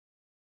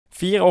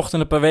4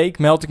 ochtenden per week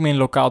meld ik me in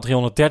lokaal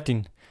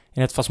 313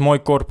 in het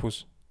Vasmoi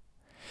Corpus.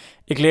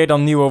 Ik leer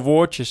dan nieuwe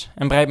woordjes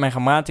en breid mijn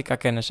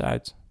grammatica-kennis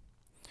uit.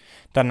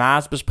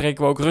 Daarnaast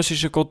bespreken we ook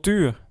Russische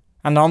cultuur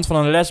aan de hand van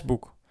een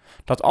lesboek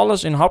dat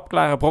alles in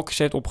hapklare brokjes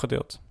heeft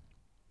opgedeeld.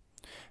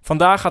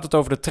 Vandaag gaat het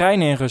over de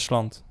treinen in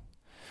Rusland.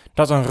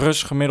 Dat een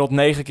Rus gemiddeld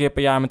 9 keer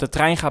per jaar met de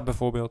trein gaat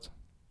bijvoorbeeld.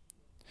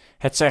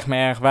 Het zegt me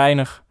erg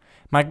weinig,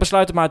 maar ik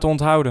besluit het maar te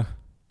onthouden.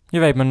 Je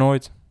weet maar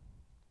nooit.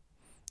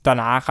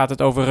 Daarna gaat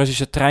het over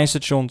Russische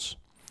treinstations.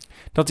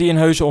 Dat die een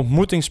heuse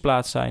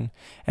ontmoetingsplaats zijn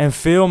en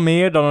veel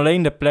meer dan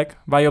alleen de plek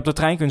waar je op de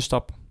trein kunt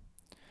stappen.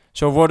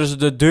 Zo worden ze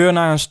de deur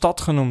naar een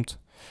stad genoemd,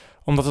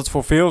 omdat het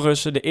voor veel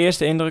Russen de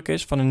eerste indruk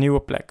is van een nieuwe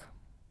plek.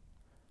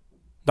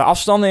 De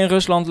afstanden in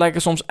Rusland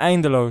lijken soms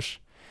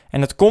eindeloos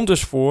en het komt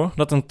dus voor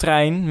dat een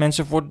trein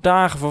mensen voor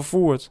dagen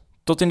vervoert,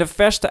 tot in de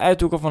verste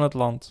uithoeken van het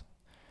land.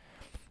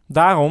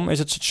 Daarom is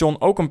het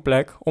station ook een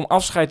plek om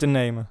afscheid te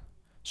nemen,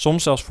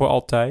 soms zelfs voor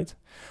altijd,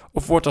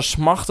 of wordt er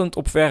smachtend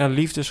op verre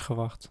liefdes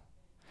gewacht.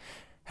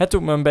 Het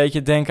doet me een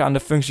beetje denken aan de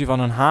functie van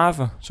een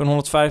haven, zo'n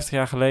 150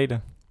 jaar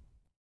geleden.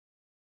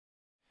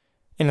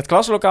 In het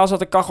klaslokaal zat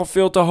de kachel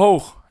veel te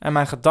hoog en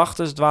mijn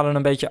gedachten dwalen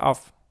een beetje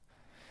af.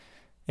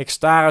 Ik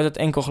staar uit het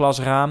enkelglas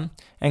raam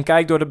en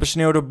kijk door de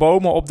besneeuwde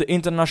bomen op de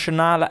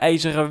internationale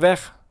ijzeren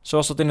weg,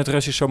 zoals dat in het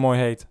Russisch zo mooi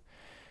heet,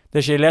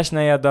 de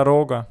Железная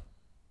Дорога.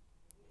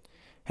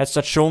 Het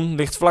station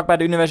ligt vlak bij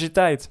de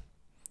universiteit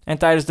en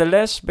tijdens de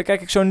les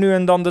bekijk ik zo nu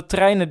en dan de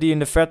treinen die in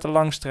de verte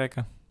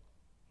langstrekken.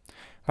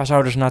 Waar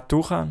zouden ze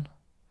naartoe gaan?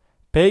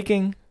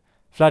 Peking?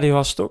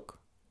 Vladivostok?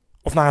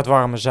 Of naar het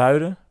warme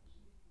zuiden?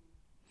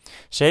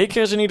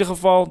 Zeker is in ieder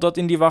geval dat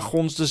in die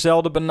wagons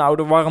dezelfde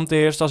benauwde warmte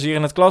heerst als hier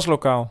in het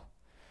klaslokaal.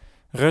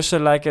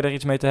 Russen lijken er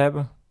iets mee te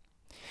hebben.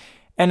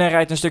 En er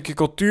rijdt een stukje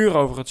cultuur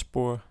over het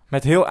spoor,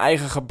 met heel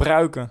eigen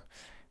gebruiken,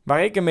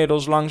 waar ik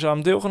inmiddels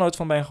langzaam deelgenoot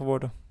van ben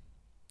geworden.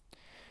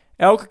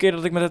 Elke keer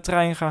dat ik met de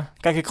trein ga,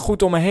 kijk ik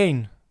goed om me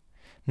heen.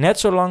 Net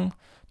zolang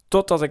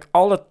totdat ik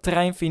alle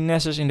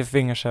treinfinesses in de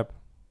vingers heb.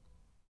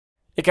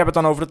 Ik heb het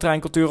dan over de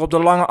treincultuur op de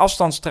lange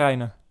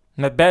afstandstreinen,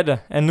 met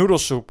bedden en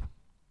noedelsoep.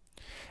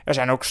 Er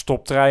zijn ook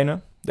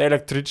stoptreinen, de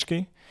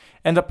elektritski,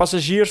 en de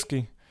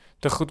passagierski,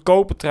 de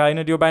goedkope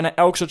treinen die op bijna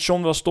elk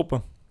station wel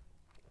stoppen.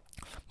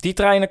 Die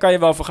treinen kan je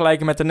wel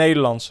vergelijken met de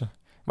Nederlandse,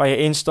 waar je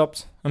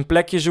instapt, een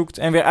plekje zoekt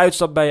en weer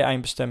uitstapt bij je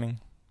eindbestemming.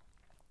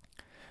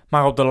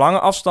 Maar op de lange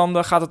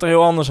afstanden gaat het er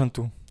heel anders aan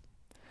toe.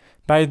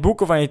 Bij het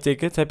boeken van je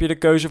ticket heb je de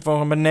keuze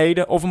voor een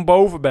beneden- of een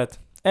bovenbed,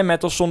 en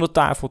met of zonder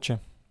tafeltje.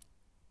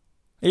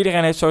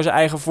 Iedereen heeft zo zijn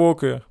eigen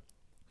voorkeur,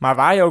 maar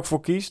waar je ook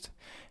voor kiest,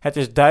 het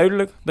is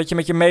duidelijk dat je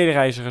met je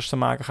medereizigers te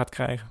maken gaat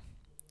krijgen.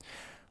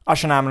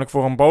 Als je namelijk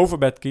voor een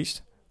bovenbed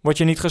kiest, word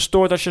je niet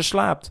gestoord als je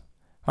slaapt,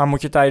 maar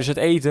moet je tijdens het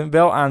eten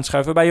wel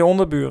aanschuiven bij je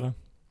onderburen.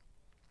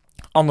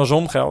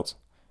 Andersom geldt.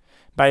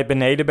 Bij het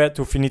benedenbed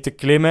hoef je niet te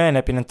klimmen en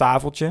heb je een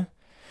tafeltje,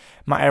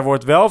 maar er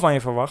wordt wel van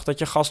je verwacht dat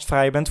je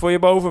gastvrij bent voor je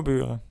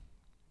bovenburen.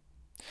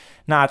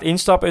 Na het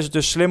instappen is het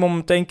dus slim om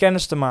meteen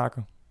kennis te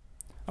maken.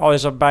 Al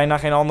is er bijna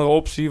geen andere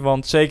optie,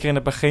 want zeker in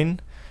het begin,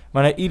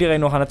 wanneer iedereen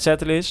nog aan het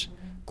settelen is,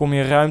 kom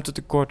je ruimte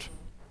tekort.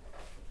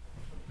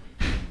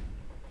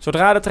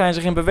 Zodra de trein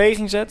zich in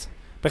beweging zet,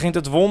 begint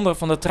het wonder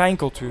van de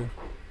treincultuur.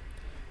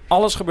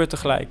 Alles gebeurt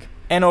tegelijk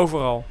en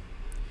overal.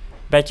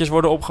 Bedjes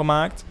worden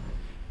opgemaakt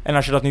en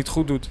als je dat niet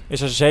goed doet,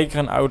 is er zeker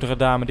een oudere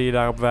dame die je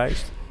daarop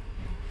wijst.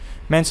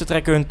 Mensen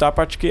trekken hun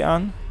tapatski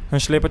aan,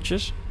 hun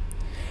slippertjes,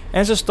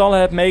 en ze stallen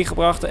het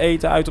meegebrachte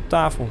eten uit op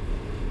tafel.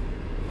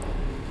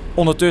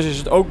 Ondertussen is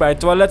het ook bij het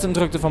toilet een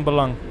drukte van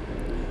belang,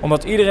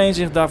 omdat iedereen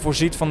zich daar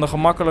voorziet van de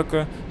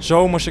gemakkelijke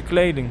zomerse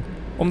kleding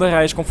om de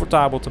reis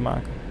comfortabel te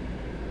maken.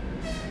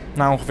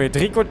 Na ongeveer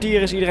 3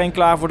 kwartier is iedereen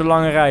klaar voor de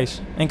lange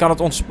reis en kan het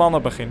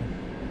ontspannen beginnen.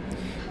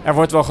 Er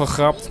wordt wel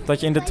gegrapt dat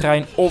je in de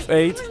trein of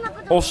eet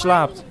of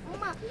slaapt.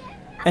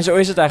 En zo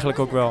is het eigenlijk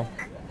ook wel.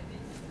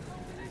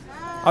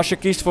 Als je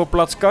kiest voor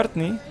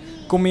platskartni,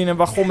 kom je in een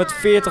wagon met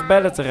 40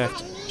 bedden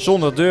terecht,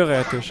 zonder deuren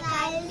ertussen.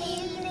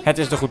 Het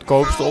is de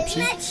goedkoopste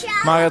optie,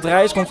 maar het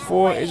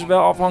reiscomfort is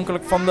wel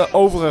afhankelijk van de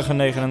overige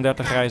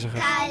 39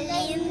 reizigers.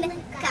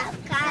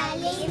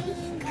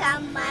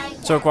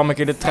 Zo kwam ik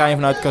in de trein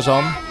vanuit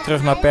Kazan,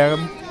 terug naar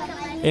Perm,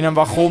 in een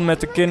wagon met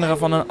de kinderen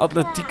van een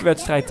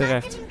atletiekwedstrijd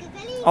terecht.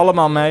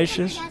 Allemaal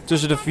meisjes,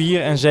 tussen de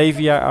 4 en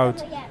 7 jaar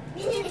oud.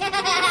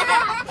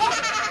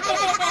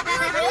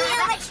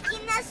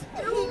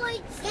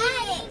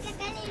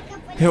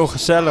 Heel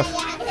gezellig,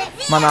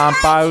 maar na een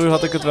paar uur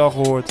had ik het wel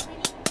gehoord.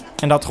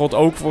 En dat gold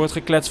ook voor het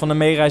geklets van de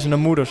meereizende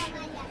moeders,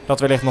 dat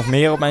wellicht nog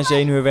meer op mijn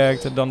zenuwen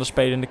werkte dan de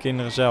spelende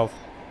kinderen zelf.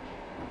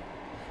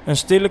 Een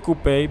stille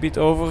coupé biedt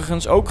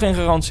overigens ook geen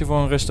garantie voor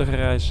een rustige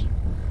reis.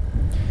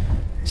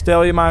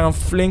 Stel je maar een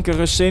flinke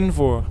Russin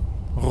voor,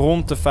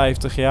 rond de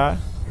 50 jaar,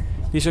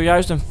 die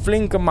zojuist een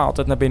flinke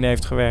maaltijd naar binnen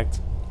heeft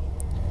gewerkt.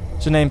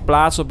 Ze neemt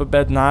plaats op het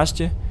bed naast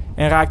je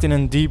en raakt in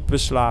een diepe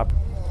slaap.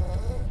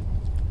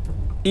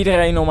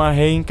 Iedereen om haar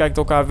heen kijkt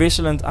elkaar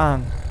wisselend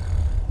aan,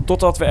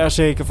 totdat we er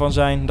zeker van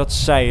zijn dat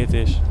zij het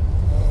is.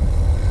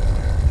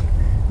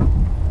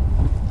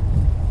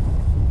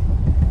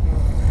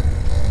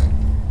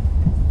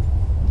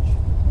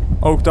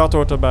 Ook dat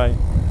hoort erbij.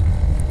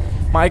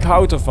 Maar ik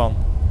houd ervan.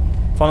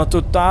 Van het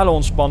totale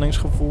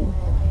ontspanningsgevoel.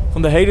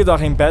 Van de hele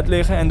dag in bed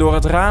liggen en door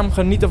het raam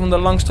genieten van de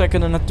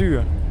langstrekkende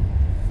natuur.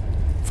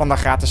 Van de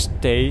gratis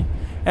thee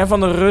en van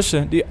de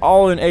Russen die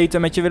al hun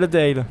eten met je willen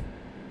delen.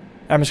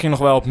 En misschien nog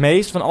wel het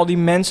meest van al die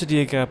mensen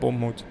die ik er heb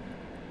ontmoet.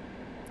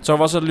 Zo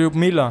was het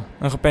Lyudmila,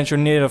 een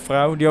gepensioneerde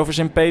vrouw die over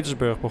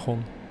Sint-Petersburg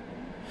begon.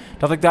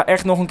 Dat ik daar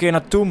echt nog een keer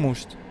naartoe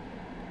moest.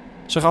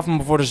 Ze gaf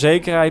me voor de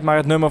zekerheid maar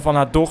het nummer van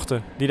haar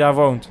dochter die daar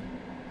woont.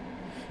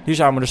 Die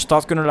zou me de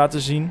stad kunnen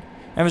laten zien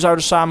en we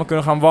zouden samen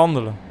kunnen gaan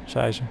wandelen,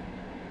 zei ze.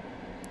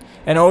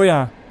 En oh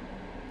ja,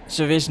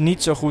 ze wist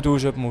niet zo goed hoe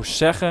ze het moest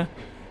zeggen,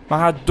 maar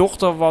haar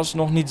dochter was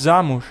nog niet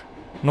zamoes,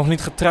 nog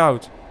niet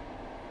getrouwd.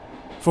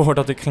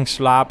 Voordat ik ging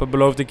slapen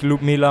beloofde ik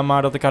Lyudmila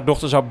maar dat ik haar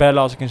dochter zou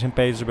bellen als ik in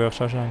Sint-Petersburg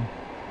zou zijn.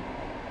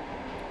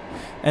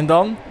 En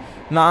dan,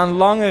 na een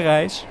lange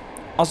reis,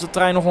 als de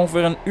trein nog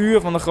ongeveer een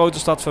uur van de grote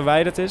stad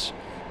verwijderd is,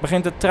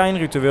 begint het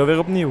treinritueel weer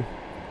opnieuw.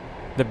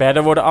 De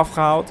bedden worden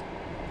afgehaald,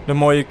 de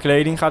mooie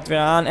kleding gaat weer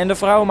aan en de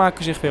vrouwen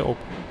maken zich weer op.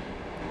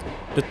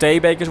 De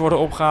theebekers worden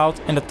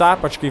opgehaald en de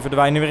tapartski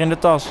verdwijnen weer in de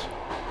tas.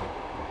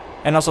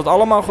 En als dat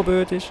allemaal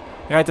gebeurd is,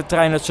 rijdt de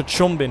trein het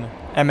station binnen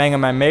en mengen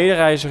mijn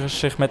medereizigers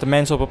zich met de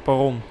mensen op het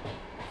perron.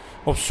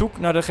 Op zoek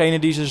naar degene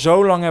die ze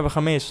zo lang hebben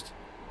gemist.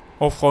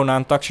 Of gewoon naar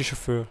een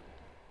taxichauffeur.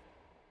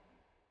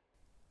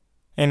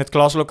 In het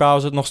klaslokaal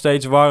is het nog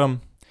steeds warm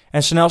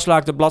en snel sla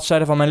ik de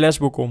bladzijde van mijn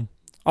lesboek om,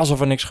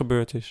 alsof er niks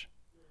gebeurd is.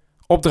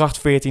 Opdracht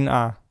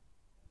 14a.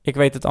 Ik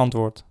weet het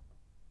antwoord.